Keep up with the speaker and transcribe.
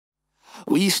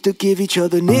We used to give each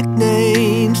other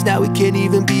nicknames. Now we can't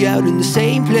even be out in the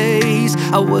same place.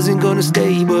 I wasn't gonna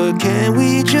stay, but can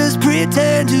we just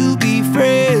pretend to be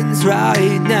friends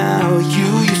right now?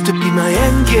 You used to be my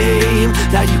endgame.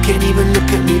 Now you can't even look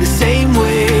at me the same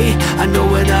way. I know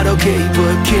we're not okay,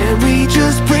 but can we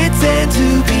just pretend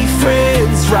to be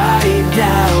friends right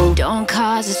now? Don't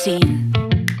cause a scene,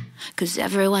 'cause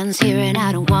everyone's here and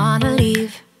I don't wanna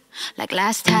leave. Like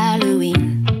last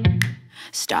Halloween,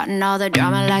 starting all the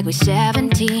drama like we're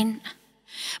 17.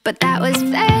 But that was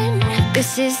then,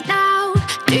 this is now.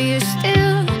 Do you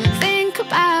still think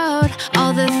about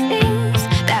all the things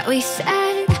that we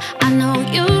said? I know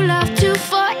you love to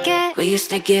forget. We used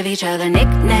to give each other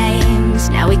nicknames.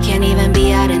 Now we can't even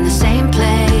be out in the same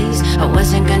place. I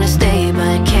wasn't gonna stay,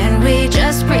 but can we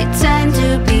just pretend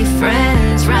to be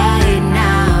friends right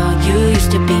now? You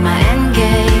used to be my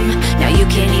endgame. Now you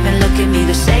can't even look at me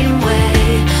the same way.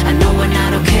 I know we're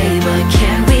not okay, but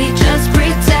can we just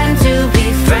pretend to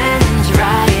be friends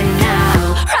right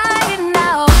now? Right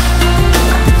now.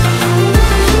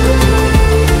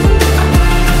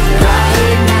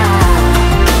 Right now.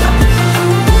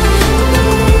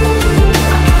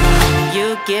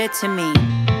 You get to me,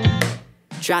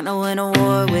 trying to win a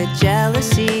war with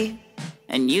jealousy,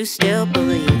 and you still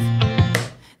believe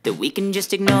that we can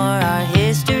just ignore our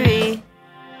history.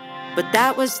 But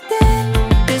that was then,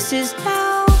 this is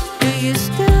now. Do you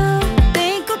still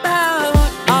think about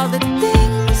all the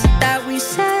things that we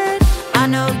said? I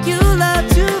know you love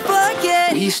to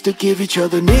forget. We used to give each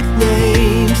other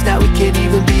nicknames. Now we can't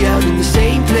even be out in the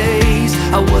same place.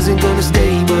 I wasn't gonna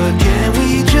stay, but can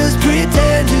we just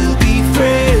pretend to be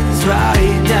friends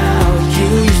right now? You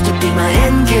used to be my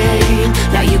endgame.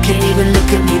 Now you can't even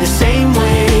look at me the same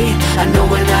way. I know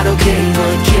we're not okay,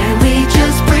 but can we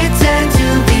just pretend to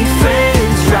be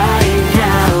friends right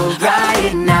now?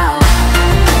 Right now.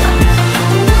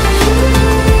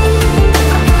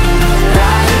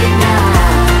 Right now.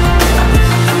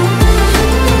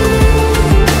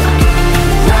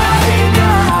 Right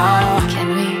now.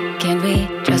 Can we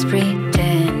just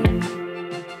pretend?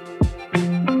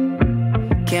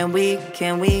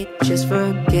 Can we just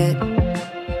forget?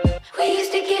 We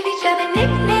used to give each other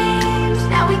nicknames.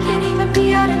 Now we can't even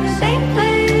be out in the same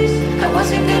place. I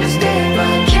wasn't gonna stay,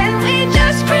 but can we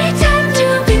just pretend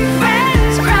to be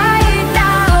friends right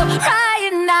now?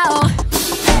 Right now.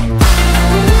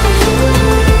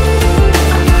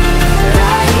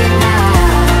 Right now.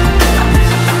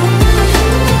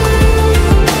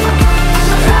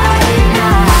 Right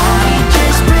now. We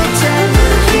just pretend to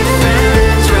be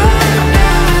friends right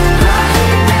now.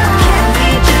 Right now. Can we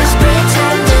just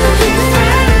pretend to be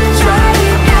friends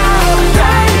right now?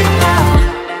 Right now.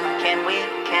 Can we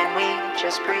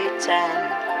just pretend?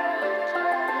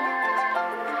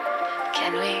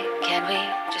 Can we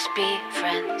just be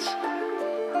friends?